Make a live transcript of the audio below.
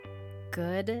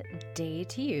Good day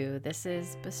to you. This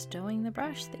is Bestowing the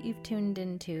Brush that you've tuned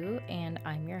into, and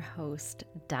I'm your host,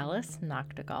 Dallas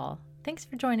Noctegal. Thanks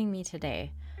for joining me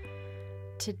today.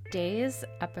 Today's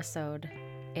episode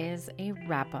is a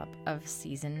wrap-up of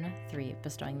Season 3 of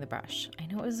Bestowing the Brush. I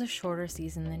know it was a shorter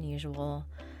season than usual,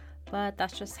 but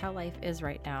that's just how life is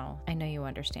right now. I know you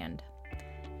understand.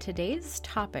 Today's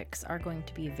topics are going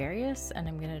to be various, and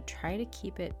I'm going to try to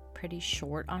keep it pretty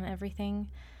short on everything.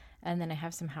 And then I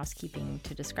have some housekeeping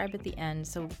to describe at the end,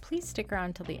 so please stick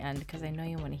around till the end because I know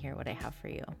you want to hear what I have for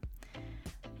you.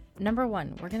 Number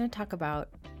one, we're going to talk about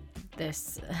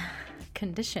this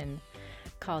condition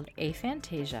called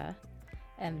aphantasia,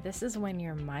 and this is when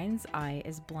your mind's eye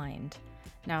is blind.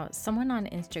 Now, someone on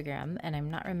Instagram, and I'm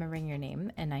not remembering your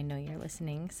name, and I know you're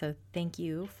listening, so thank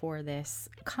you for this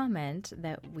comment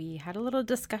that we had a little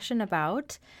discussion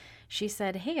about. She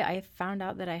said, hey, I found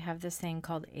out that I have this thing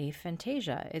called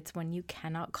aphantasia. It's when you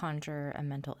cannot conjure a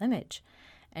mental image.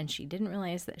 And she didn't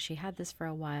realize that she had this for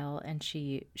a while. And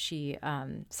she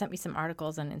sent me some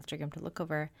articles on Instagram to look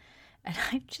over. And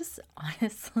I've just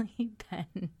honestly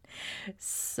been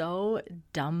so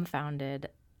dumbfounded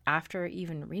after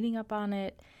even reading up on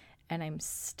it. And I'm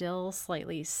still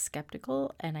slightly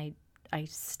skeptical. And I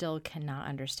still cannot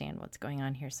understand what's going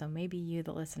on here. So maybe you,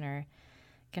 the listener,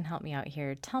 can help me out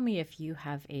here. Tell me if you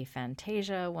have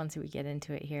aphantasia once we get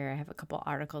into it here. I have a couple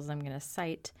articles I'm going to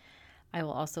cite. I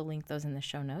will also link those in the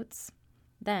show notes.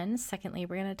 Then, secondly,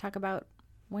 we're going to talk about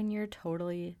when you're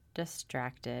totally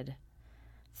distracted.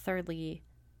 Thirdly,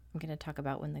 I'm going to talk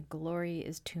about when the glory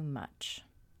is too much.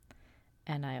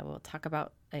 And I will talk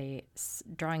about a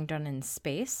drawing done in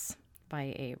space by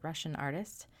a Russian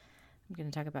artist. I'm going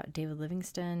to talk about David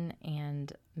Livingstone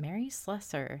and Mary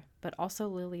Slessor, but also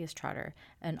Lilias Trotter.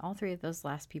 And all three of those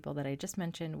last people that I just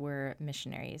mentioned were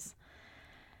missionaries.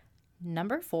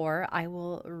 Number 4, I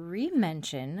will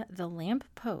re-mention the lamp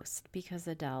post because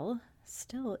Adele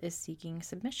still is seeking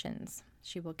submissions.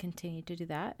 She will continue to do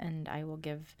that, and I will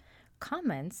give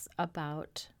comments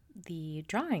about the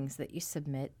drawings that you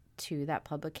submit to that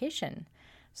publication.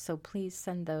 So please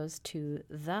send those to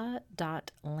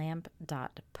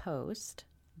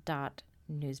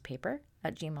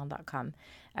the.lamp.post.newspaper@gmail.com.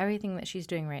 Everything that she's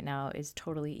doing right now is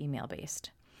totally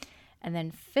email-based. And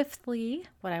then fifthly,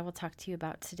 what I will talk to you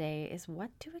about today is what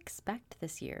to expect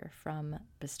this year from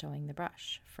Bestowing the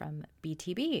Brush, from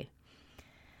BTB.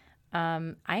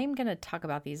 I am going to talk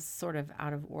about these sort of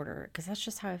out of order because that's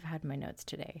just how I've had my notes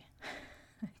today.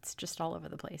 It's just all over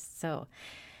the place. So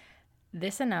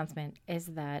this announcement is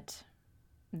that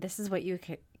this is what you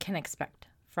can expect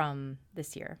from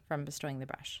this year, from Bestowing the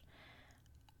Brush.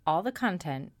 All the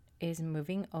content is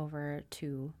moving over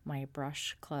to my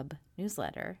Brush Club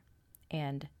newsletter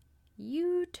and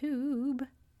YouTube.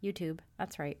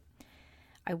 That's right.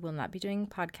 I will not be doing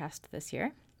podcast this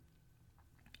year.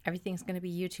 Everything's going to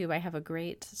be YouTube. I have a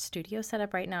great studio set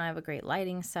up right now. I have a great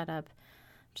lighting setup.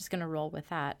 Just going to roll with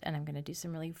that, and I'm going to do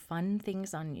some really fun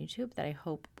things on YouTube that I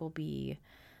hope will be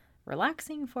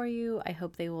relaxing for you. I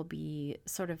hope they will be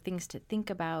sort of things to think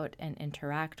about and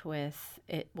interact with.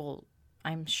 It will,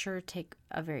 I'm sure, take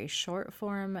a very short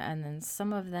form, and then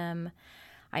some of them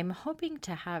I'm hoping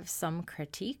to have some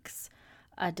critiques.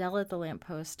 Adele at the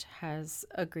Lamppost has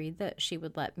agreed that she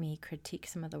would let me critique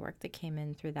some of the work that came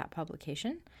in through that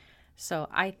publication. So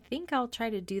I think I'll try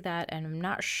to do that, and I'm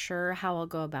not sure how I'll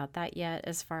go about that yet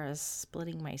as far as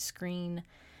splitting my screen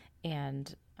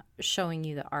and showing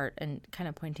you the art and kind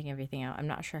of pointing everything out. I'm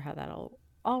not sure how that'll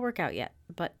all work out yet,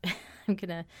 but I'm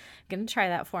gonna try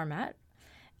that format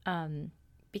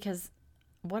because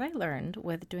what I learned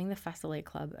with doing the Fessile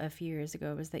Club a few years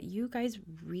ago was that you guys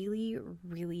really,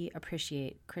 really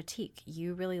appreciate critique.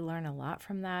 You really learn a lot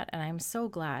from that, and I'm so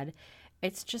glad.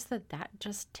 It's just that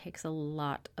just takes a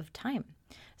lot of time.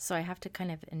 So I have to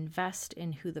kind of invest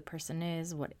in who the person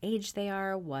is, what age they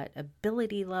are, what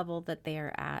ability level that they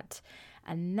are at.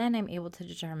 And then I'm able to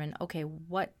determine, okay,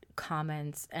 what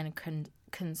comments and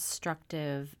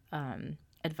constructive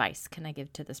advice can I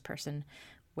give to this person,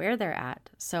 where they're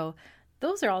at. So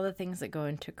those are all the things that go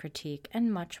into critique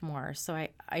and much more. So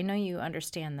I know you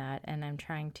understand that, and I'm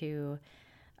trying to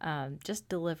just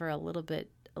deliver a little bit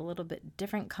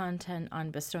different content on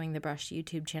Bestowing the Brush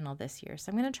YouTube channel this year.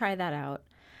 So I'm going to try that out.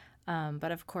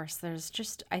 But of course, there's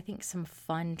just, I think, some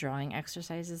fun drawing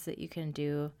exercises that you can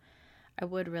do. I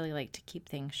would really like to keep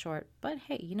things short, but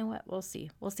hey, you know what? We'll see.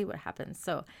 We'll see what happens.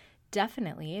 So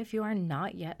definitely, if you are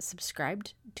not yet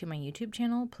subscribed to my YouTube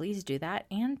channel, please do that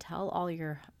and tell all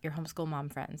your homeschool mom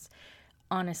friends.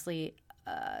 Honestly,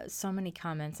 so many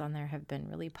comments on there have been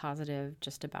really positive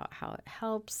just about how it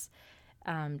helps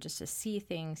just to see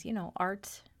things,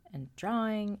 art and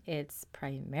drawing. It's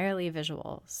primarily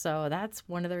visual. So that's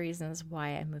one of the reasons why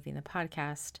I'm moving the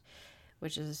podcast,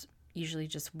 which is usually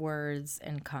just words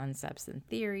and concepts and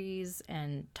theories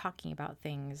and talking about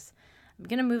things. I'm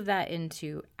going to move that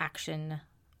into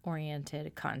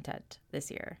action-oriented content this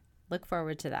year. Look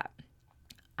forward to that.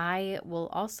 I will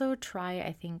also try,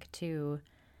 I think, to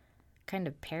kind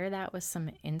of pair that with some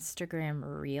Instagram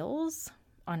reels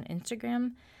on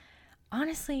Instagram.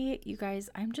 Honestly, you guys,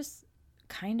 I'm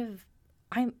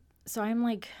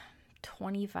like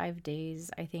 25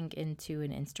 days, I think, into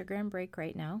an Instagram break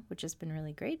right now, which has been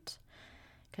really great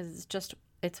because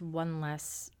it's one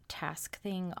less task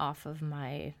thing off of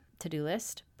my to-do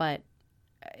list, but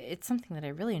it's something that I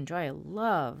really enjoy. I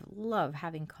love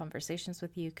having conversations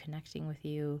with you, connecting with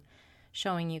you,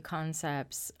 showing you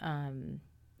concepts,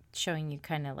 showing you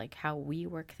kind of like how we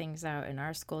work things out in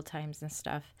our school times and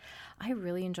stuff. I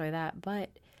really enjoy that, but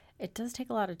it does take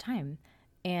a lot of time.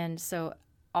 And so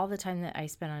all the time that I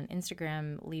spend on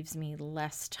Instagram leaves me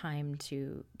less time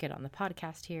to get on the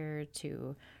podcast here,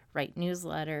 to write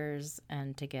newsletters,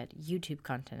 and to get YouTube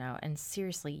content out. And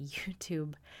seriously,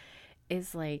 YouTube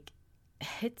is like,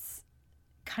 it's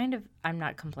kind of, I'm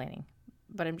not complaining,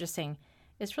 but I'm just saying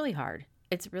it's really hard.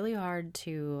 It's really hard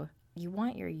you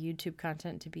want your YouTube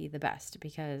content to be the best,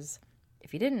 because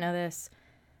if you didn't know this,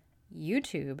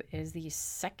 YouTube is the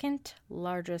second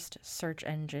largest search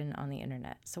engine on the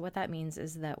internet. So what that means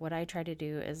is that what I try to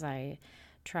do is I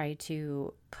try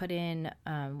to put in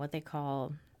what they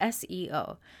call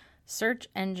SEO, search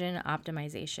engine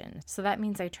optimization. So that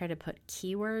means I try to put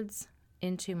keywords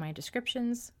into my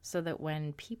descriptions so that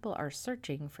when people are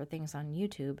searching for things on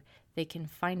YouTube, they can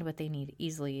find what they need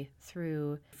easily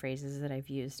through phrases that I've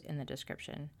used in the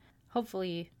description.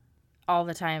 Hopefully all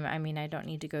the time. I mean, I don't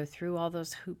need to go through all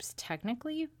those hoops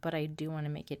technically, but I do want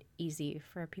to make it easy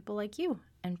for people like you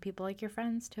and people like your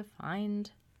friends to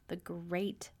find the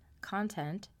great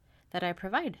content that I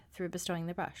provide through Bestowing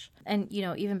the Brush. And,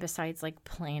 even besides like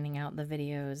planning out the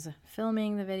videos,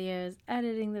 filming the videos,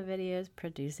 editing the videos,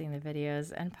 producing the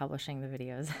videos, and publishing the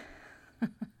videos,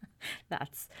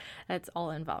 that's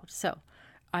all involved. So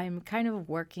I'm kind of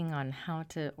working on how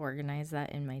to organize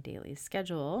that in my daily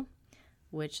schedule,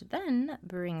 which then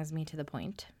brings me to the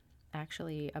point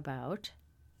actually about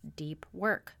Deep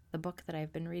Work, the book that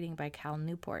I've been reading by Cal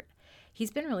Newport.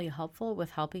 He's been really helpful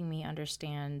with helping me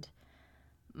understand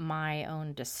my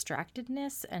own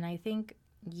distractedness. And I think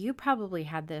you probably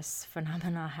had this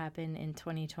phenomena happen in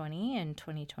 2020 and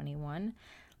 2021.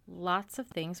 Lots of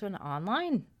things went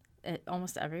online.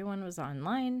 Almost everyone was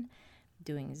online,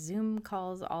 doing Zoom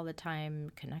calls all the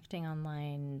time, connecting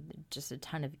online, just a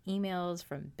ton of emails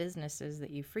from businesses that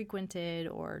you frequented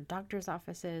or doctor's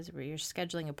offices where you're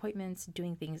scheduling appointments,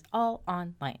 doing things all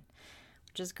online,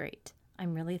 which is great.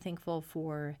 I'm really thankful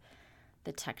for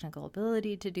the technical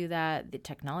ability to do that. The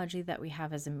technology that we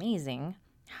have is amazing.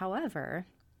 However,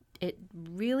 it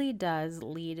really does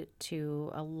lead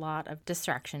to a lot of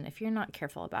distraction if you're not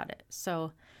careful about it.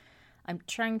 So I'm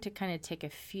trying to kind of take a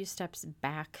few steps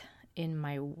back in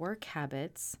my work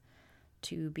habits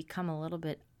to become a little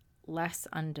bit less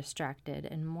undistracted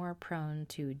and more prone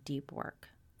to deep work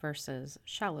versus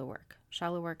shallow work.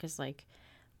 Shallow work is like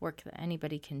work that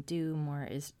anybody can do, more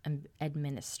is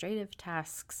administrative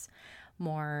tasks,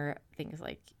 more things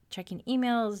like checking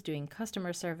emails, doing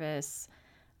customer service,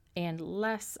 and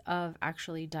less of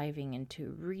actually diving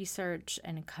into research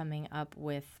and coming up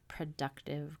with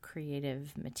productive,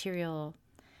 creative material,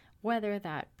 whether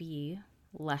that be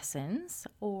lessons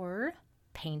or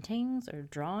paintings or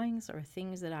drawings or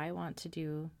things that I want to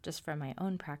do just for my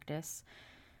own practice.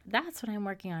 That's what I'm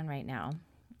working on right now.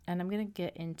 And I'm going to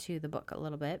get into the book a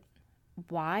little bit.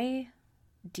 Why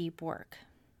deep work?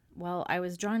 Well, I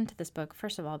was drawn to this book,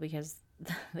 first of all, because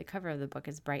the cover of the book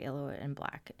is bright yellow and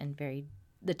black and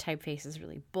the typeface is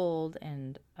really bold.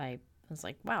 And I was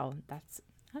like, wow, that's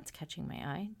catching my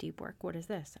eye. Deep work. What is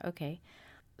this? Okay.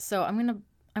 So I'm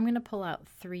going to pull out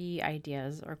 3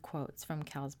 ideas or quotes from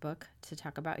Cal's book to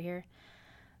talk about here.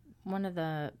 One of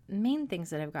the main things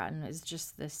that I've gotten is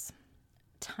just this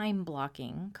time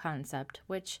blocking concept,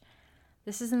 which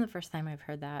this isn't the first time I've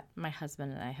heard that. My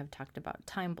husband and I have talked about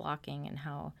time blocking and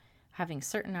how having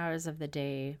certain hours of the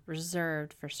day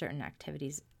reserved for certain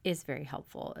activities is very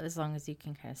helpful, as long as you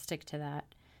can kind of stick to that,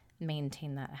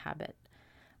 maintain that habit.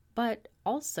 But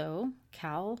also,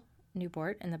 Cal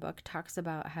Newport in the book talks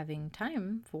about having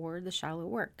time for the shallow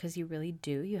work, because you really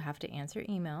do. You have to answer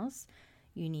emails.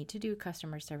 You need to do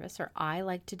customer service, or I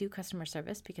like to do customer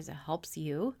service because it helps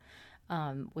you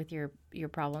with your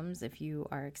problems. If you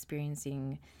are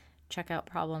experiencing checkout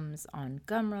problems on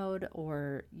Gumroad,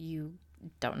 or you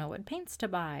don't know what paints to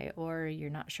buy, or you're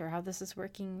not sure how this is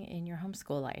working in your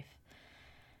homeschool life.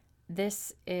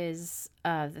 This is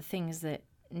the things that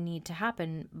need to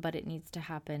happen, but it needs to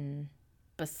happen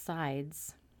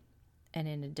besides and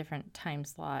in a different time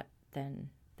slot than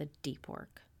the deep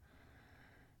work.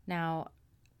 Now,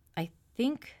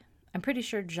 I'm pretty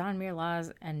sure John Muir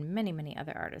Laws and many, many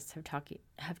other artists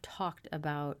have talked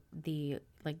about the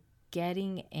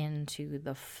getting into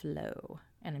the flow.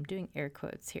 And I'm doing air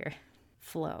quotes here.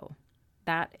 Flow.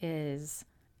 That is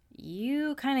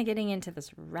you kind of getting into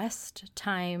this rest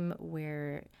time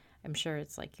where I'm sure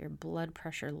it's like your blood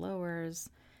pressure lowers.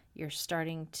 You're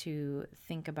starting to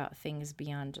think about things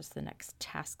beyond just the next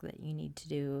task that you need to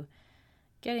do.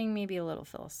 Getting maybe a little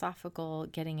philosophical,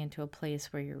 getting into a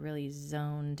place where you're really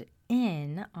zoned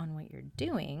in on what you're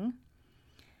doing.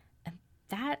 And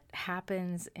that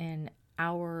happens in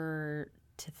hour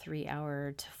to 3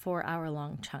 hour to 4 hour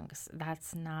long chunks.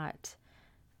 That's not,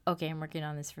 okay, I'm working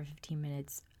on this for 15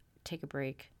 minutes, take a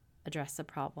break, address the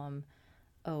problem.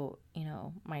 Oh,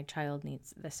 my child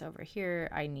needs this over here.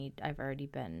 I've already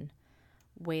been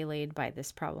waylaid by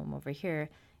this problem over here.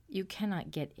 You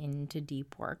cannot get into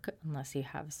deep work unless you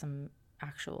have some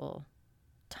actual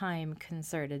time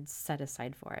concerted set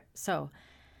aside for it. So,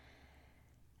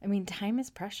 time is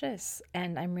precious,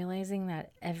 and I'm realizing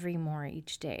that every more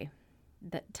each day,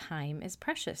 that time is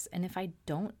precious. And if I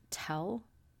don't tell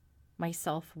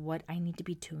myself what I need to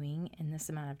be doing in this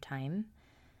amount of time,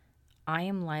 I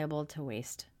am liable to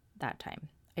waste that time.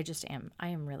 I just am. I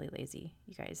am really lazy,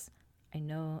 you guys. I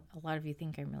know a lot of you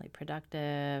think I'm really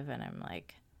productive and I'm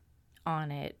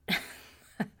on it.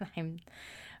 I'm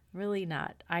really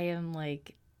not. I am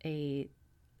a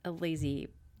lazy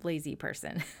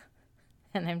person.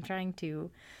 And I'm trying to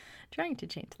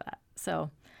change that. So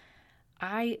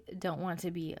I don't want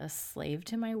to be a slave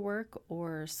to my work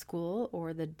or school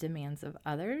or the demands of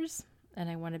others. And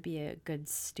I want to be a good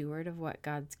steward of what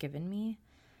God's given me.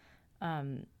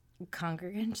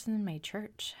 Congregants in my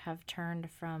church have turned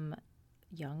from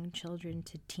young children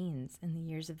to teens in the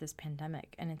years of this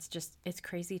pandemic. And it's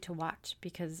crazy to watch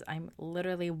because I'm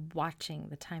literally watching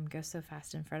the time go so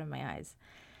fast in front of my eyes.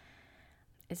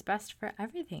 It's best for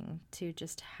everything to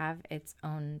just have its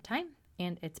own time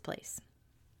and its place.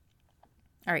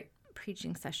 All right,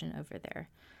 preaching session over there.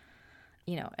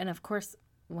 And of course,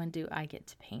 when do I get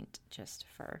to paint just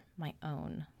for my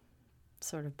own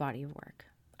sort of body of work?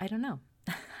 I don't know.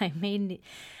 I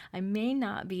may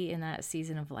not be in that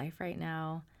season of life right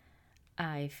now.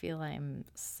 I feel I'm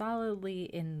solidly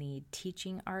in the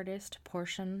teaching artist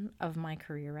portion of my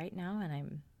career right now, and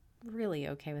I'm really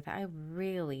okay with that. I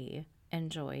really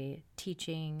enjoy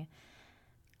teaching,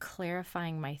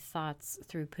 clarifying my thoughts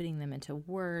through putting them into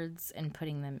words and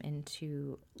putting them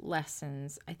into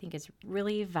lessons. I think it's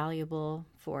really valuable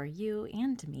for you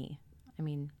and me.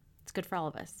 It's good for all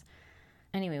of us.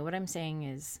 Anyway, what I'm saying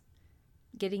is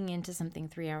getting into something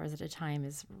 3 hours at a time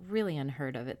is really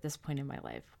unheard of at this point in my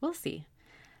life. We'll see.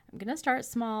 I'm going to start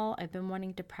small. I've been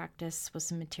wanting to practice with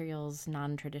some materials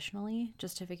non-traditionally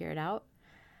just to figure it out.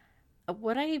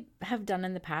 What I have done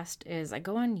in the past is I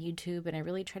go on YouTube and I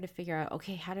really try to figure out,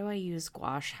 okay, how do I use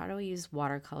gouache? How do I use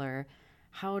watercolor?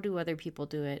 How do other people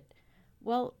do it?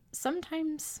 Well,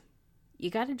 sometimes you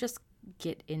got to just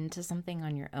get into something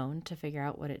on your own to figure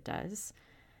out what it does.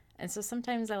 And so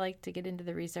sometimes I like to get into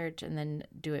the research and then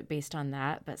do it based on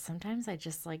that. But sometimes I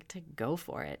just like to go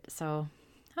for it. So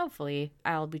hopefully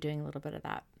I'll be doing a little bit of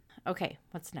that. Okay,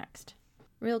 what's next?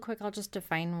 Real quick, I'll just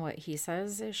define what he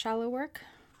says is shallow work.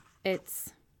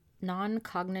 It's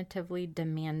non-cognitively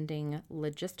demanding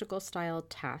logistical style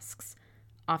tasks,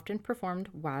 often performed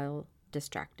while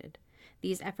distracted.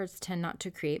 These efforts tend not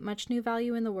to create much new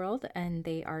value in the world, and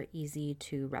they are easy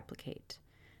to replicate.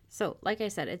 So, like I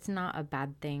said, it's not a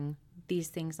bad thing. These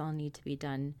things all need to be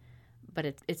done, but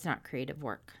it's not creative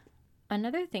work.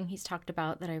 Another thing he's talked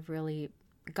about that I've really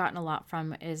gotten a lot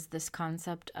from is this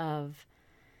concept of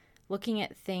looking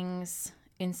at things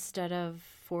instead of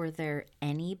for their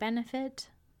any benefit.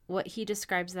 What he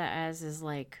describes that as is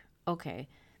okay,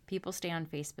 people stay on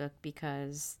Facebook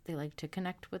because they like to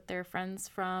connect with their friends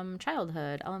from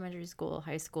childhood, elementary school,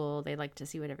 high school. They like to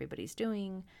see what everybody's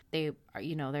doing. They are,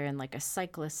 they're in a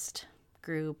cyclist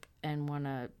group and want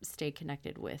to stay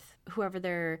connected with whoever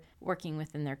they're working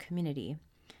with in their community.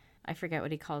 I forget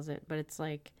what he calls it, but it's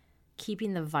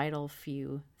keeping the vital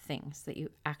few things that you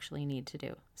actually need to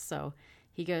do. So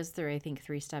he goes through, I think,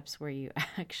 3 steps where you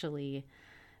actually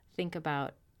think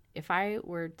about, if I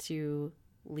were to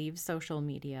leave social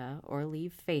media or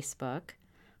leave Facebook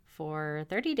for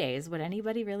 30 days, would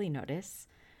anybody really notice?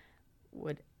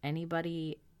 Would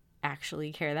anybody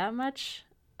actually care that much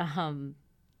Um,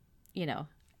 you know,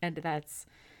 and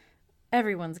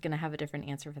everyone's going to have a different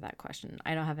answer for that question.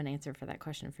 I don't have an answer for that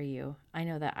question for you. I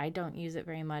know that I don't use it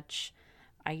very much.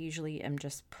 I usually am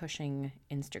just pushing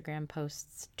Instagram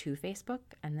posts to Facebook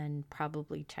and then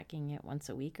probably checking it once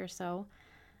a week or so.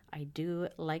 I do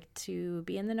like to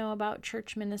be in the know about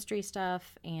church ministry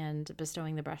stuff and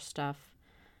bestowing the brush stuff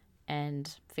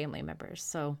and family members.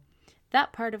 So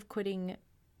that part of quitting,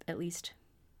 at least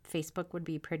Facebook, would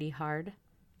be pretty hard.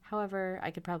 However,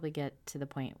 I could probably get to the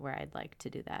point where I'd like to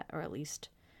do that, or at least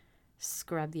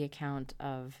scrub the account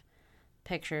of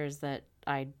pictures that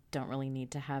I don't really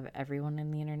need to have everyone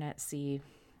in the internet see.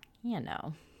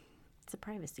 It's a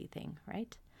privacy thing,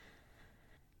 right?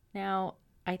 Now,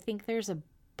 I think there's a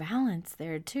balance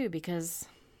there too, because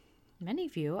many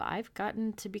of you I've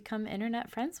gotten to become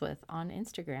internet friends with on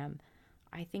Instagram.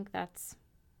 I think that's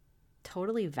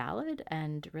totally valid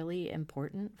and really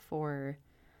important for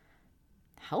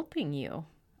helping you.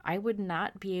 I would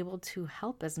not be able to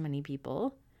help as many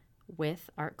people with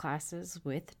art classes,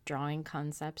 with drawing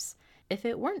concepts, if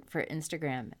it weren't for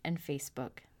Instagram and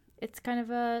Facebook. It's kind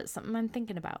of something I'm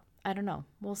thinking about. I don't know.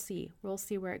 We'll see. We'll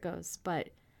see where it goes. But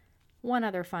one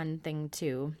other fun thing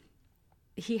too,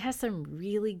 he has some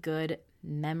really good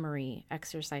memory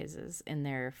exercises in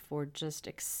there for just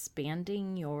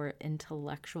expanding your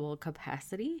intellectual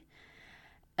capacity.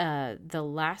 The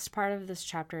last part of this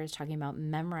chapter is talking about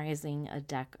memorizing a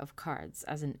deck of cards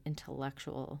as an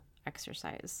intellectual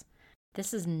exercise.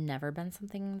 This has never been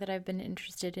something that I've been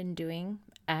interested in doing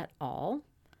at all,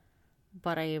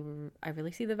 but I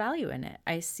really see the value in it.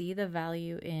 I see the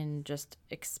value in just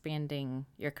expanding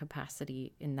your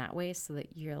capacity in that way so that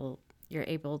you're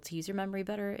able to use your memory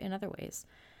better in other ways.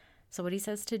 So what he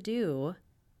says to do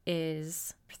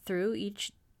is, through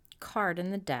each card in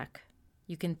the deck,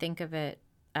 you can think of it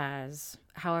as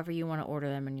however you want to order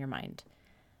them in your mind.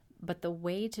 But the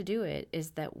way to do it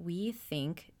is that we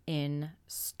think in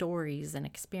stories and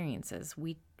experiences.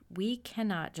 We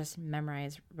cannot just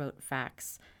memorize rote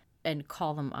facts and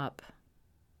call them up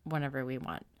whenever we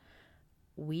want.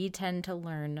 We tend to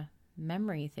learn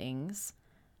memory things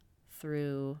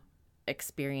through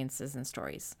experiences and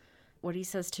stories. What he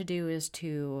says to do is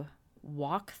to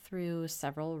walk through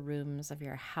several rooms of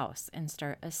your house and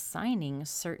start assigning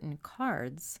certain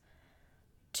cards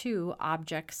to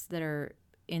objects that are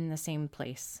in the same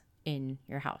place in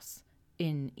your house,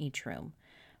 in each room.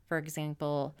 For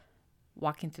example,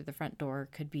 walking through the front door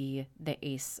could be the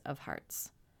Ace of Hearts.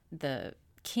 The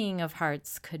King of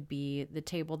Hearts could be the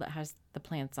table that has the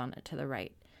plants on it to the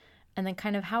right. And then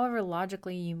kind of however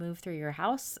logically you move through your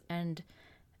house, and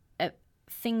a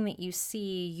thing that you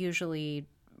see usually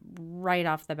right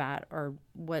off the bat, or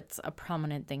what's a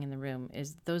prominent thing in the room,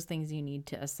 is those things you need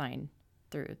to assign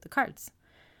through the cards.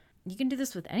 You can do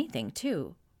this with anything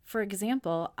too. For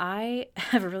example, I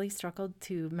have really struggled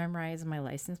to memorize my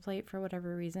license plate for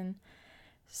whatever reason.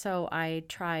 So I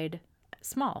tried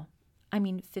small.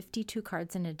 52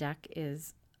 cards in a deck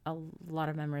is a lot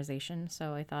of memorization.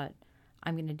 So I thought,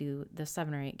 I'm going to do the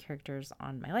 7 or 8 characters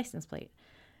on my license plate.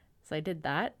 So I did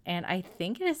that, and I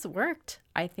think it has worked.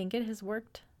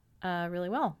 Really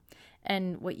well.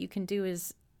 And what you can do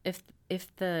is, if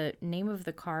the name of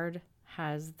the card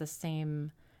has the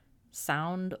same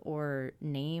sound or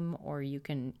name, or you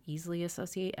can easily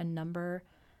associate a number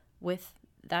with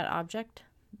that object,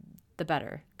 the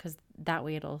better, because that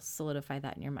way it'll solidify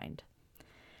that in your mind.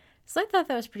 So I thought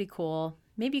that was pretty cool.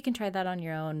 Maybe you can try that on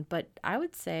your own, but I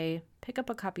would say pick up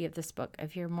a copy of this book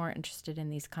if you're more interested in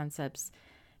these concepts.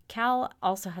 Cal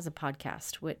also has a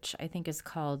podcast, which I think is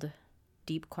called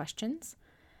Deep Questions,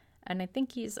 and I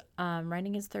think he's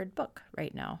writing his 3rd book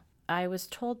right now. I was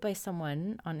told by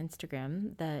someone on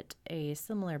Instagram that a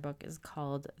similar book is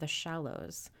called The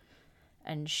Shallows,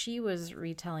 and she was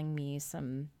retelling me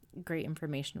some great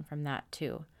information from that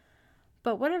too.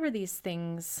 But whatever these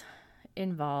things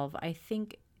involve, I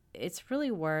think it's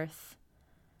really worth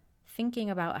thinking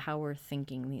about how we're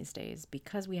thinking these days,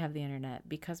 because we have the internet,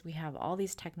 because we have all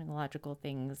these technological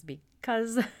things,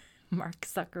 because Mark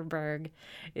Zuckerberg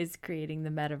is creating the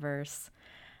metaverse.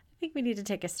 I think we need to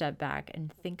take a step back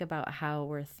and think about how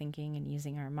we're thinking and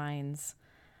using our minds.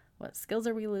 What skills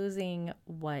are we losing?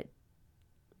 What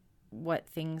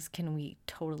things can we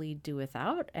totally do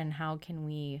without? And how can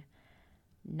we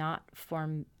not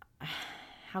form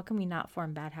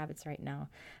bad habits right now?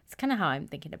 It's kind of how I'm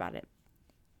thinking about it.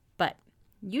 But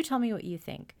you tell me what you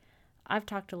think. I've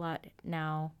talked a lot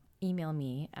now. Email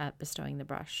me at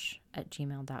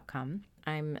bestowingthebrush@gmail.com.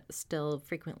 I'm still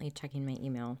frequently checking my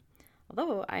email,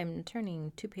 although I'm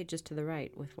turning 2 pages to the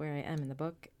right with where I am in the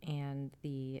book, and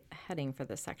the heading for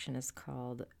this section is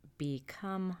called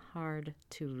become hard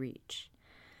to reach.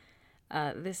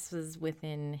 This was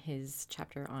within his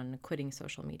chapter on quitting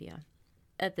social media.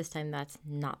 At this time, that's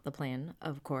not the plan,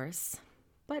 of course,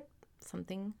 but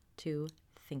something to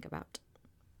think about.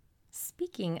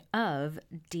 Speaking of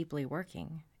deeply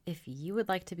working, if you would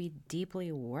like to be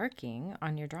deeply working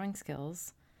on your drawing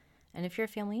skills, and if you're a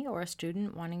family or a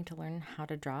student wanting to learn how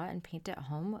to draw and paint at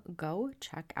home, go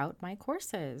check out my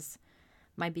courses.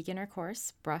 My beginner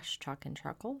course, Brush, Chalk, and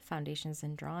Charcoal, Foundations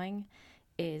in Drawing,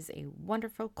 is a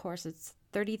wonderful course. It's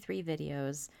 33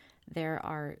 videos. There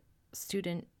are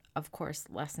student, of course,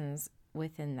 lessons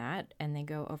within that, and they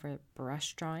go over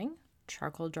brush drawing,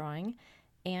 charcoal drawing,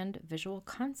 and visual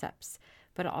concepts.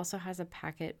 But it also has a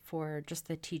packet for just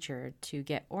the teacher to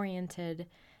get oriented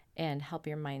and help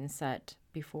your mindset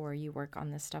before you work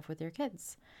on this stuff with your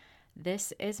kids.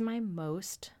 This is my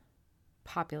most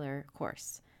popular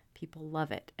course. People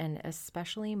love it, and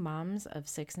especially moms of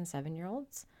 6 and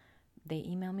 7-year-olds. They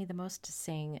email me the most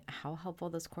saying how helpful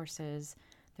this course is.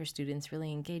 Their students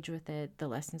really engage with it. The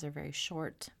lessons are very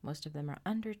short. Most of them are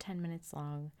under 10 minutes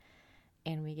long,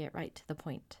 and we get right to the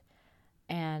point.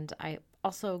 And I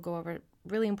also go over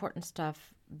really important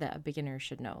stuff that a beginner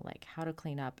should know, like how to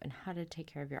clean up and how to take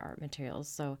care of your art materials.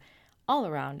 So all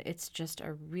around, it's just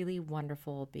a really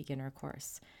wonderful beginner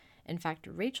course. In fact,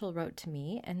 Rachel wrote to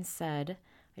me and said,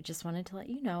 I just wanted to let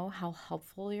you know how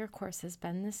helpful your course has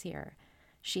been this year.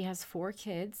 She has 4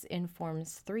 kids in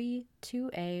forms 3,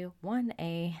 2A,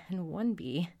 1A, and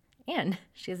 1B, and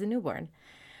she has a newborn.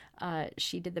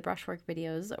 She did the brushwork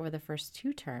videos over the first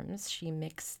 2 terms. She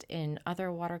mixed in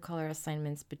other watercolor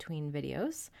assignments between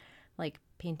videos, like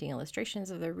painting illustrations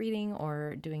of their reading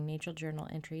or doing nature journal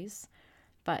entries.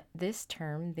 But this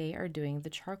term, they are doing the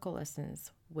charcoal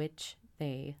lessons, which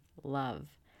they love.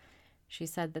 She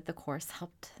said that the course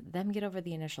helped them get over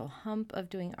the initial hump of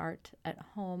doing art at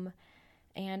home.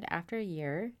 And after a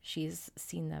year, she's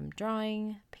seen them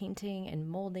drawing, painting, and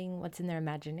molding what's in their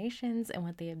imaginations and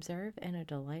what they observe in a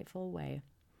delightful way.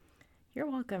 You're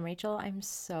welcome, Rachel. I'm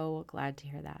so glad to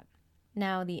hear that.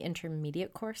 Now, the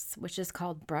intermediate course, which is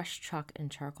called Brush, Chalk, and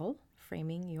Charcoal,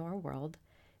 Framing Your World,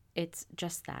 it's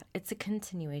just that. It's a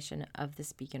continuation of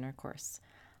this beginner course.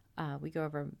 We go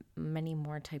over many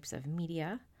more types of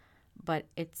media, but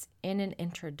it's in an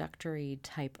introductory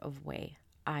type of way.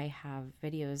 I have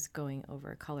videos going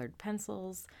over colored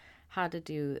pencils, how to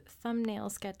do thumbnail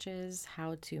sketches,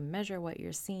 how to measure what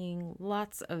you're seeing,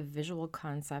 lots of visual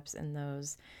concepts in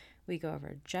those. We go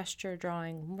over gesture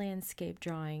drawing, landscape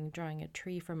drawing, drawing a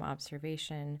tree from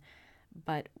observation,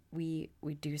 but we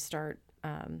do start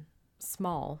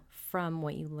small from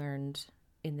what you learned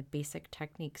in the basic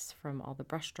techniques from all the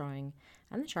brush drawing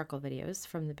and the charcoal videos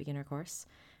from the beginner course.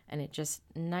 And it just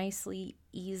nicely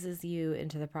eases you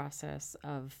into the process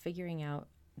of figuring out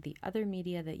the other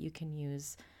media that you can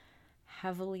use,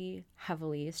 heavily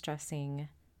stressing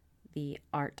the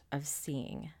art of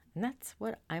seeing. And that's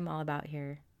what I'm all about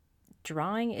here.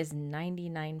 Drawing is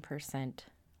 99%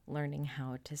 learning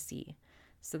how to see.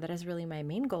 So that is really my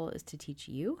main goal, is to teach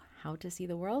you how to see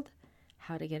the world,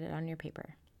 how to get it on your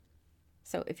paper.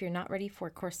 So if you're not ready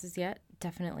for courses yet,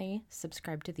 definitely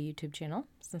subscribe to the YouTube channel,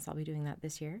 since I'll be doing that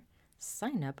this year.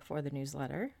 Sign up for the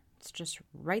newsletter. It's just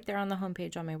right there on the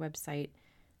homepage on my website.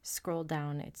 Scroll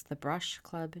down. It's the Brush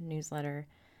Club newsletter.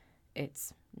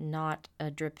 It's not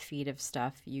a drip feed of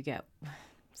stuff. You get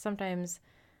sometimes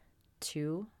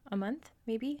 2 a month,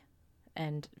 maybe,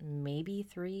 and maybe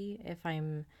 3 if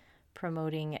I'm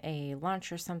promoting a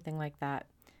launch or something like that,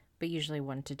 but usually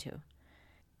 1 to 2.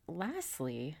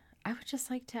 Lastly, I would just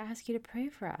like to ask you to pray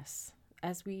for us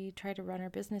as we try to run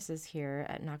our businesses here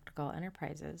at Noctigal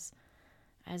Enterprises.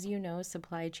 As you know,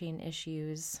 supply chain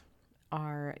issues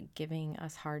are giving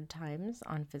us hard times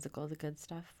on Physical the Good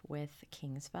Stuff with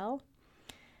Kingsfell,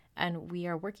 and we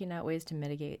are working out ways to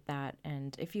mitigate that.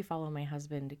 And if you follow my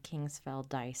husband, Kingsfell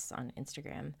Dice, on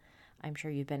Instagram, I'm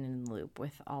sure you've been in the loop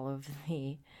with all of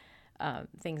the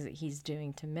things that he's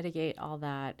doing to mitigate all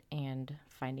that, and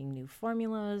finding new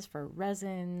formulas for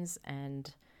resins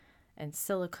and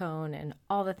silicone and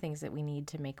all the things that we need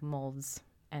to make molds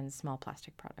and small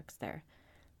plastic products there.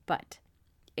 But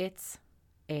it's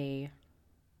a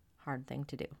hard thing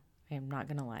to do. I am not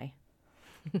going to lie.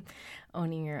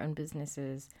 Owning your own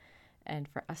businesses, and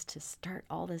for us to start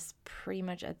all this pretty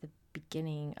much at the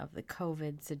beginning of the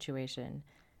COVID situation,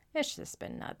 it's just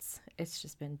been nuts. It's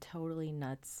just been totally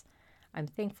nuts. I'm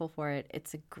thankful for it.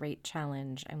 It's a great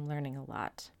challenge. I'm learning a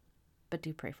lot, but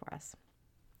do pray for us.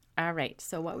 All right.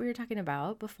 So what we were talking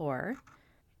about before,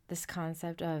 this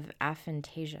concept of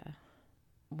aphantasia,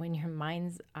 when your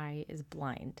mind's eye is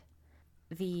blind.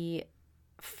 The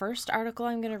first article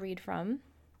I'm going to read from,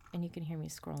 and you can hear me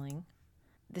scrolling.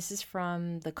 This is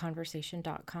from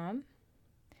theconversation.com.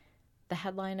 The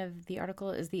headline of the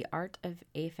article is The Art of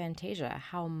Aphantasia,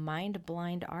 How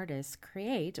Mind-Blind Artists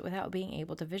Create Without Being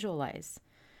Able to Visualize.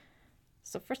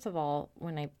 So first of all,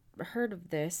 when I heard of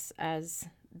this, as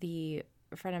a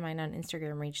friend of mine on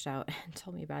Instagram reached out and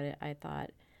told me about it, I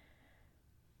thought,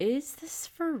 is this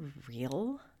for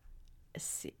real?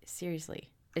 Seriously,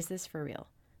 is this for real?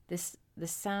 This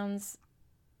sounds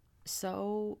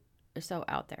so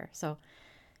out there. So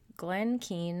Glenn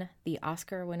Keane, the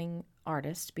Oscar-winning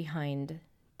artist behind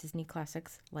Disney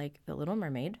classics like The Little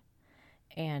Mermaid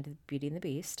and Beauty and the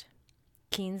Beast,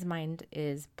 Keane's mind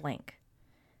is blank.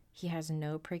 He has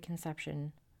no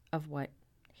preconception of what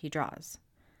he draws.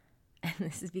 And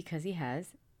this is because he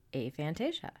has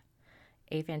aphantasia.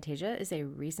 Aphantasia is a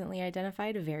recently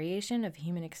identified variation of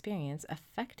human experience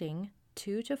affecting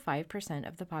 2 to 5%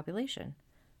 of the population.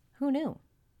 Who knew?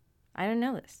 I didn't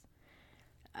know this.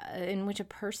 In which a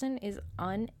person is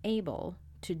unable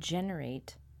to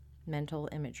generate mental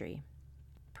imagery.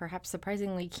 Perhaps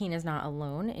surprisingly, Keane is not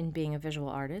alone in being a visual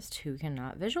artist who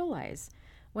cannot visualize.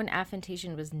 When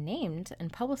aphantasia was named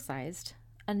and publicized,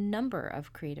 a number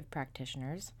of creative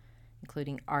practitioners,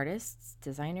 including artists,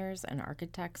 designers, and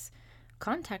architects,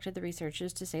 contacted the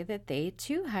researchers to say that they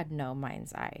too had no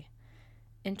mind's eye.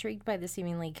 Intrigued by the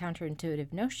seemingly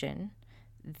counterintuitive notion,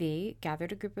 they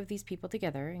gathered a group of these people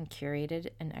together and curated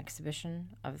an exhibition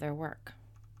of their work.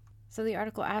 So the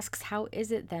article asks, how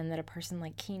is it then that a person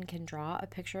like Keane can draw a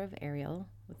picture of Ariel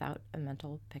without a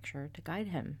mental picture to guide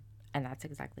him? And that's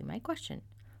exactly my question.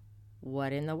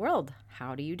 What in the world?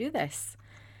 How do you do this?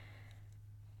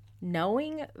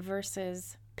 Knowing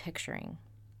versus picturing.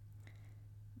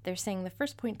 They're saying the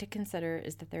first point to consider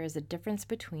is that there is a difference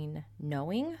between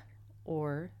knowing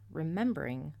or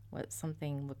remembering what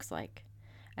something looks like,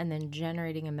 and then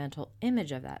generating a mental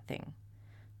image of that thing.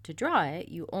 To draw it,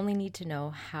 you only need to know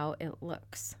how it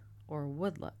looks or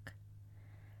would look.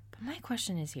 But my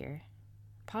question is here,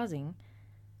 pausing,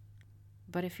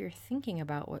 but if you're thinking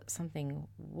about what something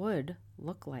would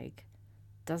look like,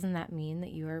 doesn't that mean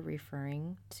that you are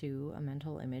referring to a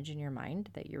mental image in your mind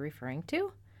that you're referring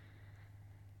to?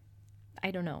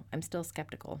 I don't know. I'm still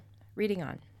skeptical. Reading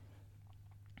on.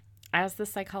 As the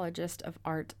psychologist of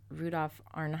art Rudolf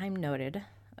Arnheim noted,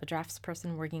 a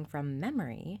draftsperson working from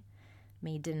memory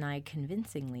may deny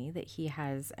convincingly that he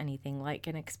has anything like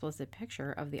an explicit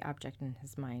picture of the object in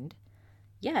his mind.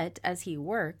 Yet, as he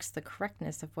works, the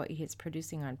correctness of what he is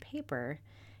producing on paper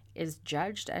is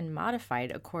judged and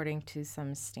modified according to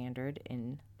some standard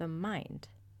in the mind.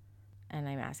 And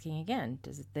I'm asking again,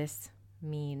 does this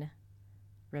mean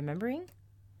remembering?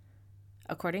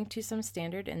 According to some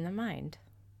standard in the mind,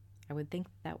 I would think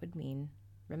that would mean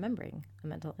remembering a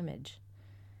mental image.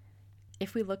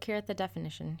 If we look here at the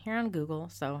definition here on Google,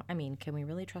 so, can we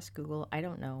really trust Google? I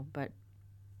don't know, but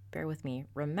bear with me.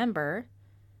 Remember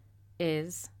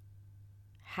is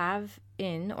have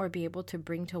in or be able to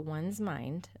bring to one's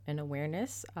mind an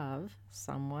awareness of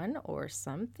someone or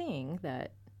something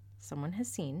that someone has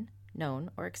seen,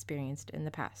 known, or experienced in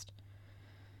the past.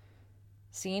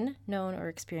 Seen, known, or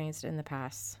experienced in the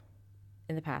past,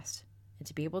 and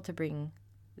to be able to bring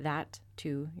that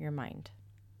to your mind.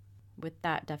 With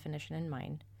that definition in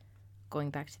mind, going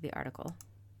back to the article,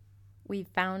 we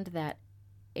found that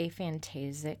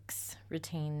aphantasics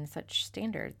retain such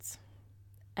standards.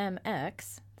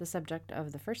 MX, the subject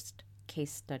of the first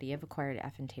case study of acquired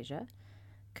aphantasia,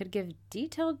 could give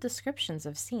detailed descriptions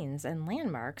of scenes and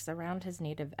landmarks around his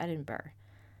native Edinburgh.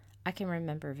 I can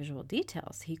remember visual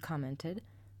details, he commented,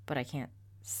 but I can't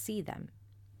see them.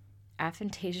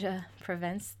 Aphantasia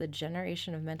prevents the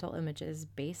generation of mental images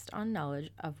based on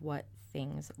knowledge of what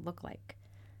things look like.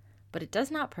 But it does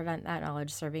not prevent that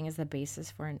knowledge serving as the basis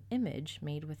for an image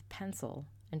made with pencil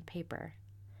and paper.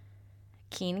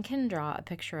 Keane can draw a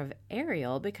picture of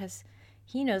Ariel because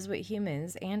he knows what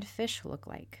humans and fish look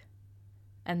like.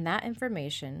 And that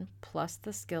information, plus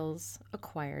the skills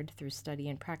acquired through study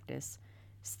and practice,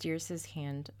 steers his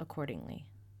hand accordingly.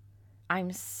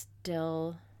 I'm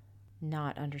still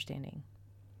not understanding.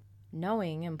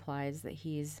 Knowing implies that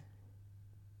he's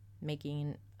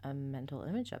making a mental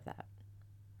image of that,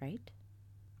 right?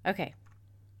 Okay,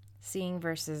 seeing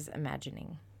versus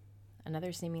imagining.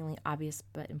 Another seemingly obvious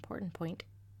but important point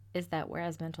is that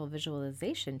whereas mental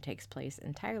visualization takes place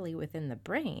entirely within the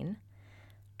brain,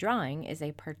 drawing is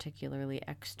a particularly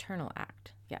external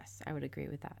act. Yes, I would agree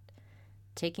with that.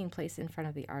 Taking place in front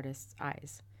of the artist's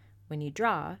eyes. When you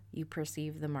draw, you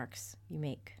perceive the marks you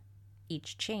make.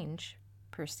 Each change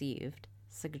perceived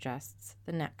suggests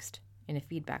the next in a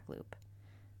feedback loop.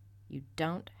 You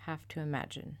don't have to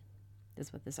imagine,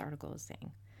 is what this article is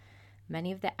saying.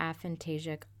 Many of the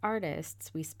aphantasic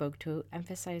artists we spoke to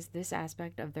emphasize this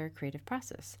aspect of their creative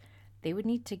process. They would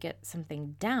need to get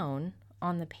something down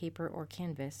on the paper or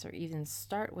canvas, or even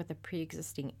start with a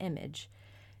pre-existing image,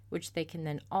 which they can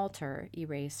then alter,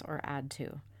 erase, or add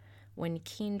to. When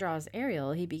Keene draws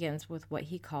Ariel, he begins with what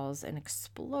he calls an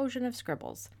explosion of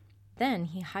scribbles. Then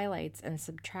he highlights and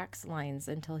subtracts lines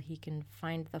until he can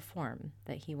find the form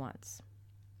that he wants.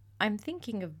 I'm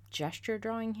thinking of gesture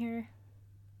drawing here.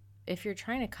 If you're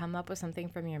trying to come up with something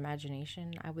from your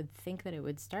imagination, I would think that it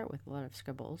would start with a lot of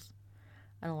scribbles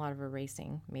and a lot of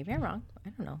erasing. Maybe I'm wrong. I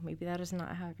don't know. Maybe that is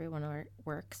not how everyone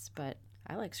works, but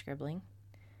I like scribbling.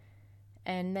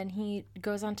 And then he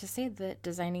goes on to say that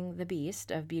designing the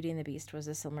Beast of Beauty and the Beast was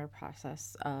a similar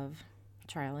process of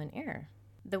trial and error.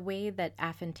 The way that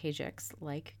aphantasics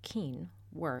like Keene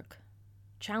work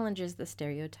challenges the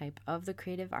stereotype of the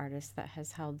creative artist that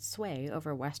has held sway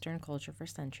over Western culture for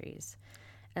centuries,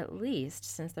 at least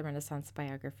since the Renaissance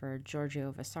biographer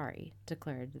Giorgio Vasari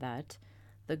declared that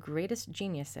the greatest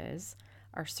geniuses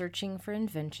are searching for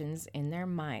inventions in their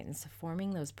minds,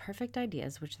 forming those perfect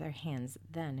ideas which their hands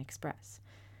then express.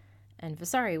 And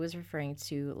Vasari was referring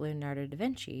to Leonardo da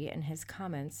Vinci, and his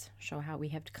comments show how we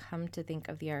have come to think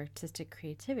of the artistic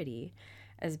creativity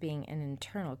as being an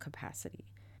internal capacity,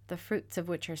 the fruits of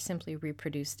which are simply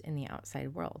reproduced in the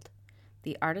outside world.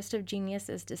 The artist of genius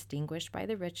is distinguished by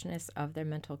the richness of their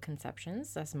mental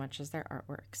conceptions as much as their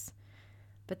artworks.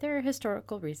 But there are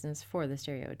historical reasons for the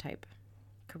stereotype.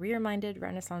 Career-minded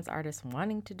Renaissance artists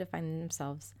wanting to define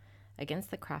themselves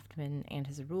against the craftsman and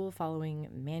his rule-following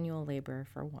manual labor,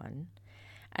 for one.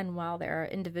 And while there are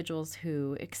individuals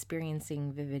who,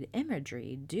 experiencing vivid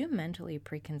imagery, do mentally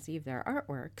preconceive their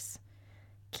artworks,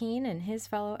 Keene and his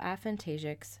fellow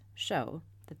aphantasics show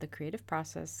that the creative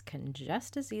process can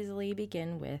just as easily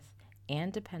begin with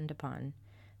and depend upon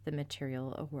the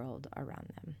material world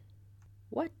around them.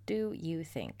 What do you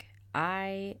think?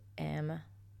 I am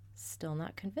still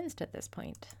not convinced at this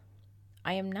point.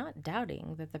 I am not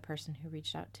doubting that the person who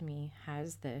reached out to me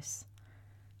has this.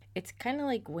 It's kind of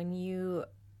like when you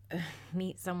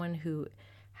meet someone who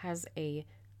has a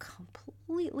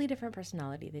completely different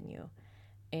personality than you,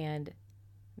 and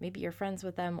maybe you're friends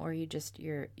with them, or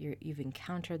you've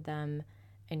encountered them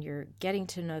and you're getting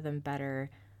to know them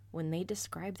better. When they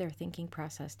describe their thinking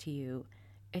process to you,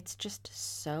 it's just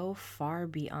so far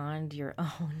beyond your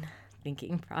own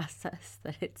thinking process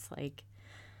that it's like,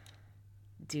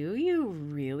 do you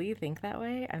really think that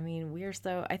way? I mean,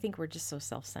 I think we're just so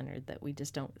self-centered that we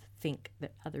just don't think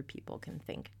that other people can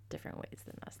think different ways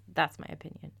than us. That's my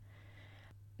opinion.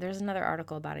 There's another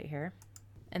article about it here,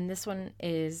 and this one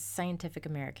is Scientific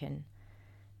American.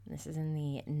 This is in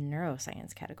the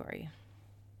neuroscience category.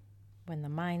 When the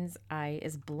mind's eye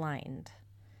is blind.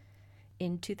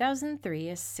 In 2003,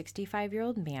 a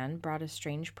 65-year-old man brought a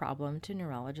strange problem to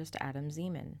neurologist Adam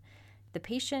Zeman. The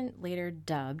patient, later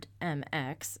dubbed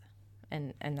MX,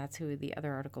 and that's who the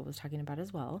other article was talking about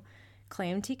as well,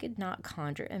 claimed he could not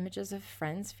conjure images of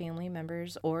friends, family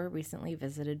members, or recently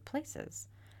visited places.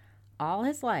 All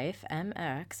his life,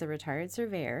 MX, a retired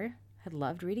surveyor, had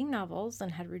loved reading novels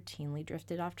and had routinely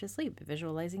drifted off to sleep,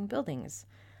 visualizing buildings,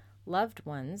 loved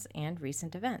ones, and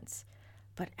recent events.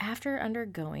 But after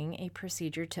undergoing a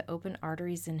procedure to open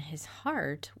arteries in his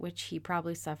heart, which he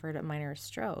probably suffered a minor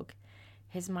stroke,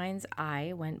 his mind's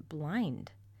eye went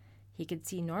blind. He could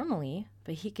see normally,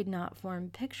 but he could not form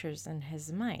pictures in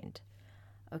his mind.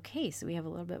 Okay, so we have a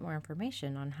little bit more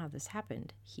information on how this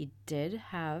happened. He did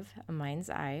have a mind's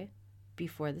eye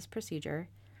before this procedure,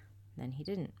 then he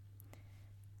didn't.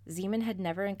 Zeman had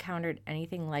never encountered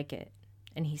anything like it,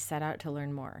 and he set out to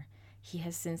learn more. He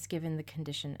has since given the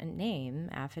condition a name,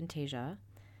 aphantasia,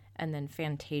 and then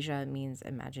phantasia means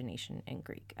imagination in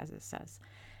Greek, as it says.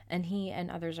 And he and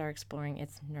others are exploring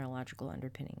its neurological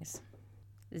underpinnings.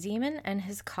 Zeman and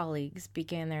his colleagues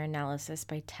began their analysis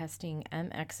by testing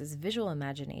MX's visual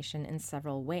imagination in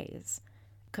several ways.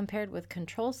 Compared with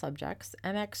control subjects,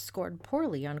 MX scored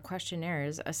poorly on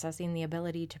questionnaires assessing the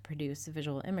ability to produce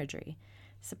visual imagery.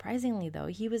 Surprisingly, though,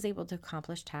 he was able to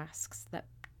accomplish tasks that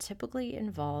typically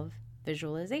involve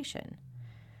visualization.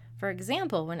 For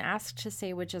example, when asked to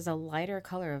say which is a lighter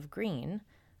color of green,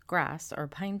 grass or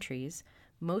pine trees,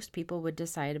 most people would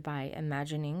decide by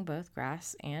imagining both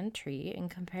grass and tree and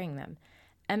comparing them.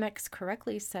 MX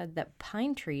correctly said that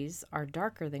pine trees are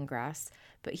darker than grass,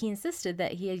 but he insisted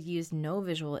that he had used no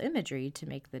visual imagery to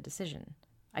make the decision.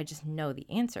 I just know the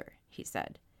answer, he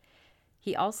said.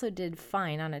 He also did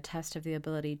fine on a test of the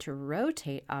ability to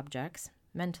rotate objects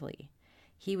mentally.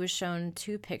 He was shown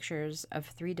 2 pictures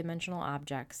of 3-dimensional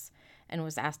objects, and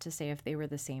was asked to say if they were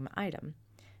the same item,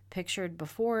 pictured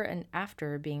before and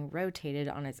after being rotated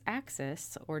on its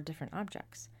axis or different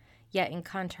objects. Yet, in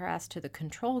contrast to the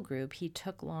control group, he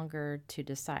took longer to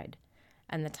decide,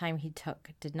 and the time he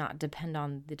took did not depend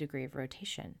on the degree of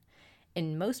rotation.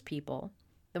 In most people,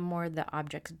 the more the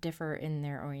objects differ in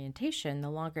their orientation, the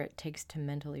longer it takes to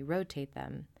mentally rotate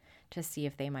them to see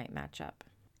if they might match up.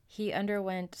 He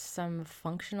underwent some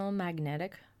functional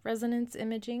magnetic resonance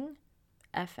imaging,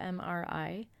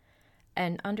 fMRI,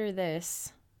 and under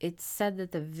this, it's said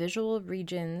that the visual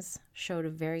regions showed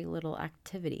very little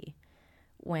activity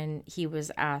when he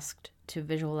was asked to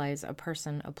visualize a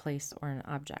person, a place, or an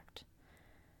object.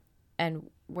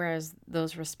 And whereas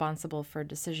those responsible for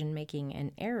decision making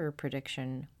and error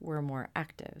prediction were more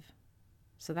active.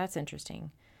 So that's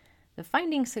interesting. The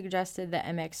findings suggested that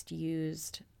MX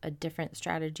used a different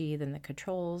strategy than the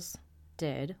controls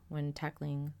did when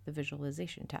tackling the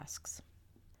visualization tasks.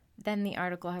 Then the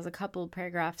article has a couple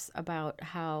paragraphs about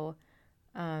how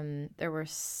there were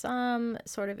some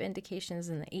sort of indications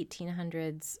in the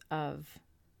 1800s of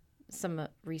some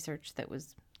research that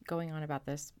was going on about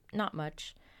this. Not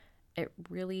much. It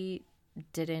really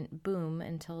didn't boom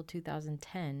until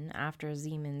 2010 after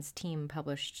Siemens' team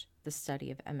published the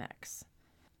study of MX.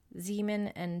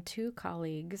 Siemens and 2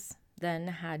 colleagues then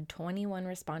had 21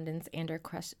 respondents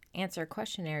answer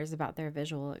questionnaires about their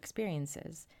visual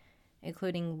experiences,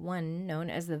 including one known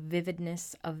as the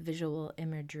Vividness of Visual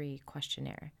Imagery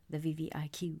Questionnaire, the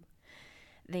VVIQ.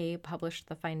 They published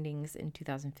the findings in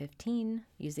 2015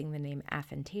 using the name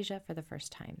aphantasia for the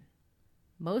first time.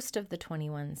 Most of the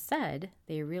 21 said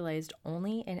they realized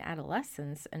only in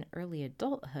adolescence and early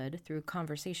adulthood through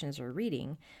conversations or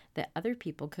reading that other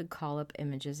people could call up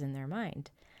images in their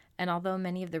mind. And although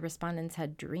many of the respondents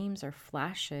had dreams or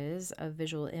flashes of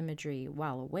visual imagery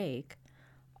while awake,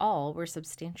 all were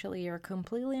substantially or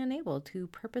completely unable to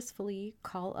purposefully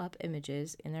call up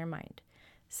images in their mind,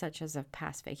 such as of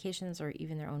past vacations or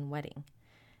even their own wedding.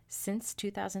 Since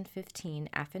 2015,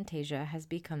 aphantasia has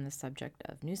become the subject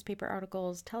of newspaper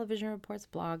articles, television reports,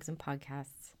 blogs, and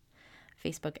podcasts.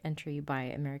 Facebook entry by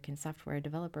American software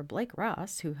developer Blake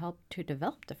Ross, who helped to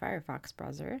develop the Firefox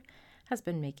browser, has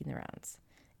been making the rounds.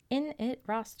 In it,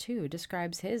 Ross, too,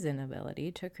 describes his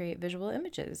inability to create visual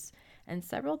images, and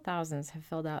several thousands have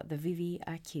filled out the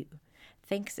VVIQ,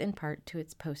 thanks in part to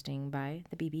its posting by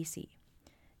the BBC.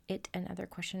 It and other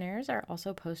questionnaires are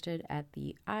also posted at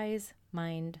the Eyes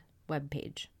Mind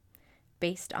webpage.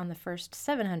 Based on the first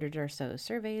 700 or so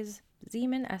surveys,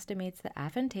 Siemens estimates that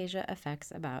aphantasia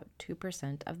affects about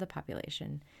 2% of the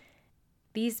population.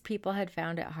 These people had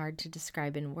found it hard to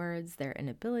describe in words their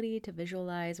inability to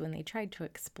visualize. When they tried to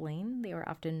explain, they were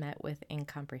often met with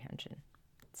incomprehension.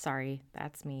 Sorry,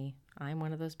 that's me. I'm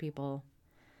one of those people.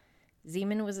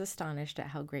 Siemens was astonished at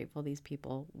how grateful these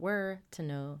people were to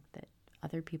know that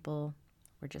other people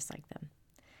were just like them.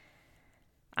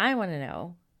 I want to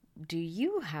know, do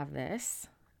you have this?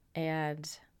 And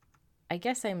I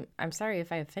guess I'm sorry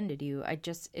if I offended you.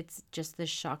 It's just this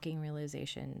shocking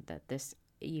realization that this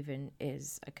even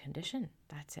is a condition.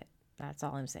 That's it. That's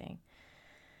all I'm saying.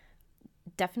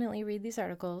 Definitely read these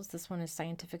articles. This one is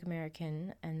Scientific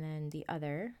American, and then the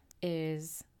other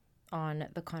is on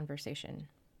The Conversation.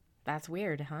 That's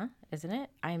weird, huh? Isn't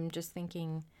it? I'm just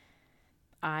thinking,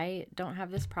 I don't have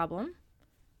this problem.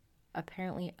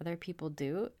 Apparently other people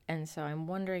do. And so I'm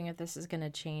wondering if this is going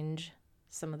to change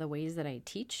some of the ways that I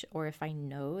teach, or if I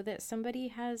know that somebody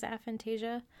has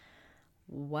aphantasia,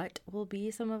 what will be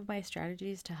some of my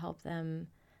strategies to help them,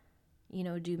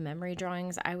 do memory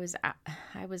drawings. I was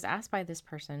asked by this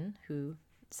person who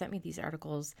sent me these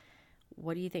articles,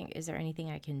 what do you think? Is there anything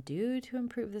I can do to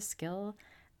improve the skill?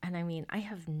 And I mean, I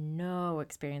have no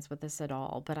experience with this at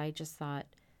all, but I just thought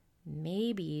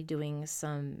maybe doing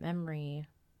some memory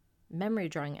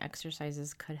drawing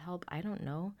exercises could help. I don't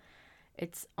know.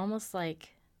 It's almost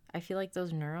like I feel like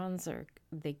those neurons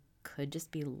they could just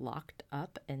be locked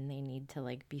up and they need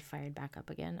to be fired back up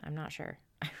again. I'm not sure.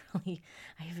 I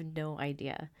have no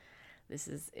idea.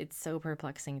 It's so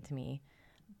perplexing to me.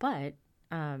 But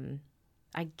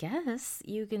I guess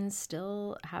you can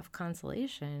still have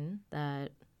consolation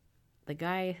that the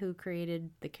guy who created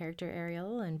the character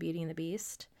Ariel and Beauty and the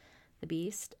Beast,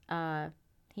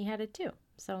 he had it too.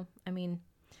 So, I mean,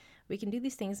 we can do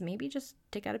these things. Maybe just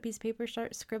take out a piece of paper,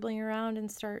 start scribbling around, and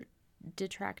start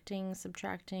detracting,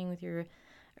 subtracting with your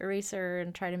eraser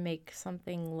and try to make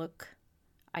something look,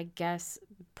 I guess,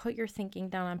 put your thinking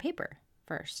down on paper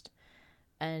first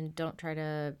and don't try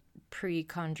to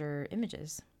pre-conjure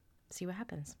images. See what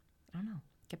happens. I don't know.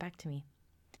 Get back to me.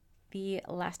 The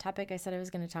last topic I said I was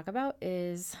going to talk about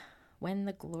is when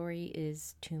the glory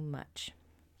is too much.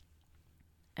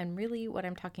 And really what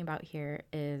I'm talking about here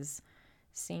is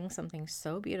seeing something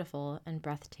so beautiful and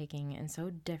breathtaking and so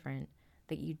different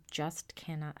that you just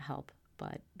cannot help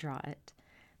but draw it.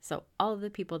 So all of the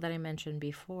people that I mentioned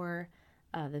before,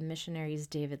 the missionaries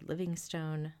David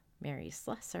Livingstone, Mary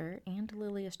Slessor, and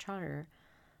Lilias Trotter,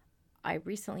 I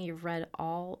recently read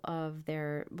all of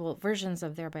their versions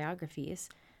of their biographies,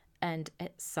 and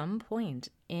at some point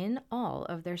in all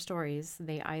of their stories,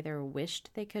 they either wished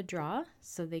they could draw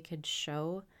so they could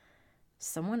show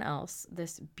someone else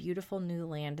this beautiful new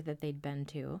land that they'd been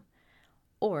to,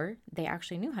 or they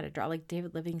actually knew how to draw. Like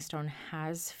David Livingstone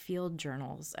has field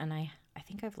journals, and I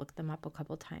think I've looked them up a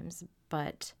couple times,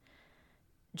 but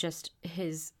just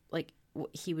his, like,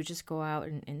 he would just go out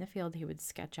and in the field, he would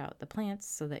sketch out the plants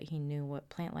so that he knew what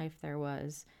plant life there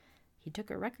was. He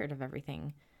took a record of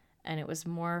everything, and it was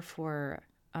more for,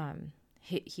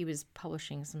 he was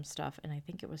publishing some stuff, and I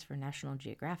think it was for National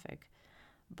Geographic,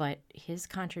 but his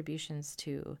contributions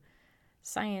to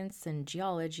science and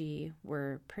geology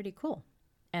were pretty cool.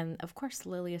 And of course,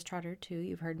 Lilias Trotter, too,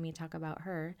 you've heard me talk about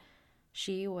her.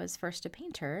 She was first a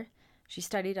painter. She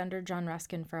studied under John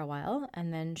Ruskin for a while,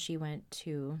 and then she went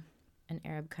to an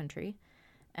Arab country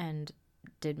and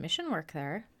did mission work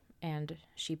there. And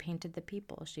she painted the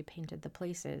people. She painted the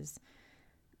places.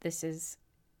 It's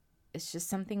just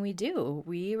something we do.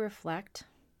 We reflect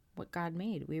what God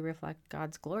made. We reflect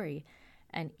God's glory.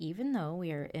 And even though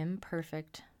we are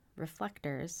imperfect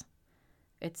reflectors,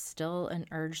 it's still an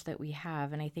urge that we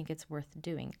have, and I think it's worth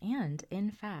doing. And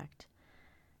in fact,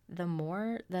 the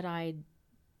more that I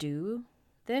do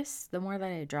this, the more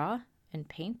that I draw and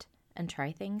paint and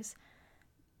try things,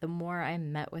 the more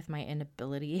I'm met with my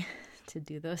inability to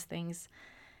do those things.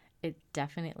 It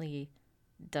definitely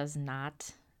does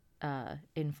not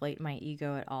inflate my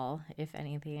ego at all. If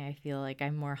anything, I feel like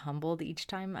I'm more humbled each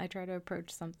time I try to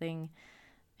approach something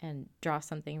and draw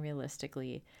something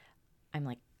realistically. I'm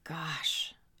like,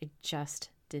 gosh, I just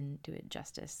didn't do it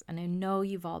justice. And I know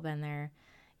you've all been there.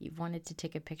 You've wanted to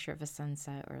take a picture of a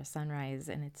sunset or a sunrise,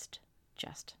 and it's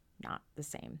just not the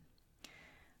same.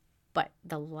 But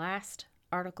the last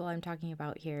article I'm talking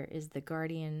about here is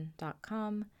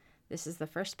theguardian.com. This is the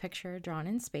first picture drawn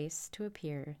in space to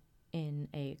appear in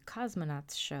a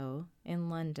cosmonauts show in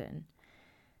London.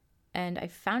 And I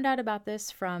found out about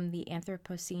this from the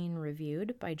Anthropocene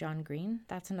Reviewed by John Green.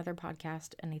 That's another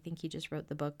podcast, and I think he just wrote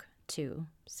the book too,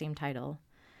 same title.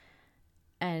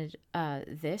 And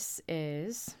this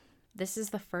is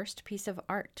the first piece of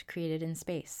art created in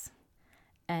space.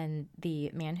 And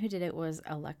the man who did it was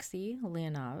Alexei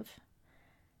Leonov.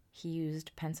 He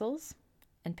used pencils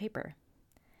and paper.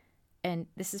 And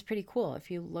this is pretty cool. If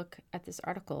you look at this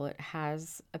article, it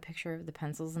has a picture of the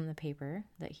pencils and the paper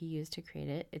that he used to create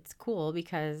it. It's cool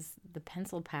because the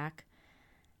pencil pack,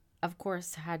 of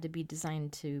course, had to be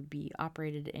designed to be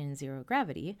operated in zero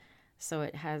gravity. So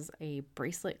it has a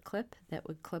bracelet clip that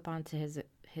would clip onto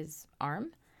his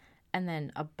arm, and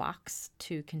then a box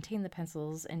to contain the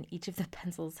pencils. And each of the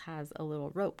pencils has a little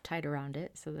rope tied around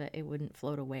it so that it wouldn't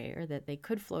float away, or that they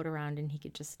could float around and he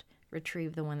could just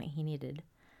retrieve the one that he needed.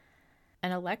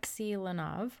 And Alexei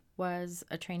Leonov was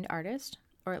a trained artist,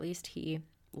 or at least he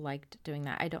liked doing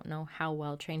that. I don't know how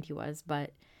well trained he was,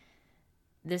 but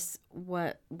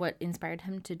what inspired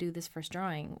him to do this first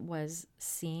drawing was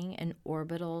seeing an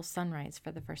orbital sunrise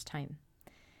for the first time.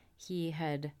 He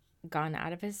had gone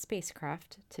out of his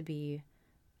spacecraft to be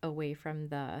away from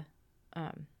the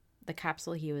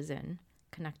capsule he was in,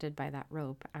 connected by that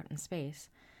rope out in space,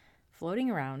 floating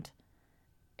around,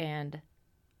 and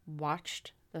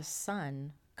watched the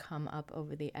sun come up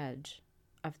over the edge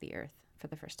of the Earth for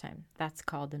the first time. That's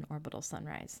called an orbital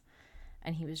sunrise.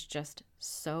 And he was just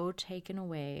so taken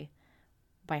away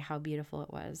by how beautiful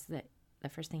it was that the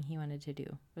first thing he wanted to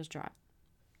do was draw it.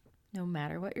 No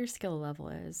matter what your skill level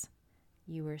is,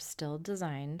 you were still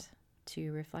designed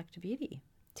to reflect beauty,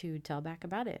 to tell back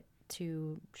about it,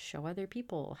 to show other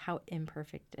people how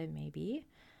imperfect it may be.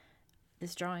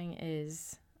 This drawing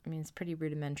is, it's pretty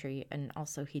rudimentary, and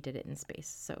also he did it in space,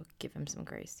 so give him some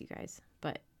grace, you guys.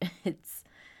 But it's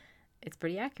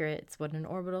pretty accurate. It's what an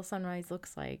orbital sunrise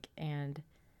looks like, and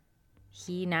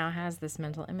he now has this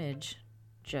mental image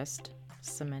just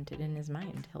cemented in his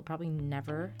mind. He'll probably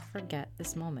never forget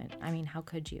this moment. How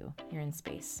could you? You're in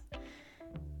space.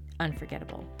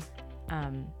 Unforgettable.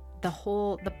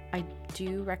 I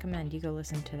do recommend you go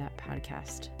listen to that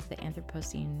podcast, the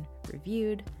Anthropocene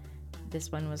Reviewed.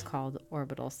 This one was called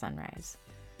Orbital Sunrise.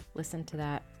 Listen to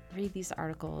that, read these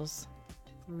articles,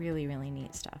 really, really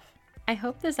neat stuff. I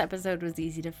hope this episode was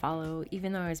easy to follow,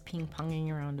 even though I was ping-ponging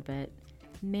around a bit.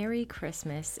 Merry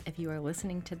Christmas if you are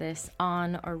listening to this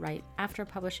on or right after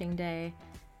publishing day.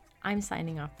 I'm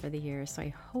signing off for the year, so I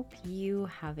hope you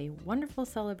have a wonderful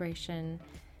celebration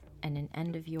and an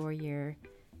end of your year.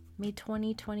 May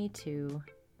 2022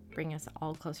 bring us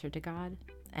all closer to God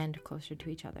and closer to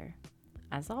each other.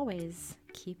 As always,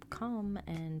 keep calm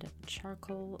and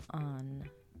charcoal on.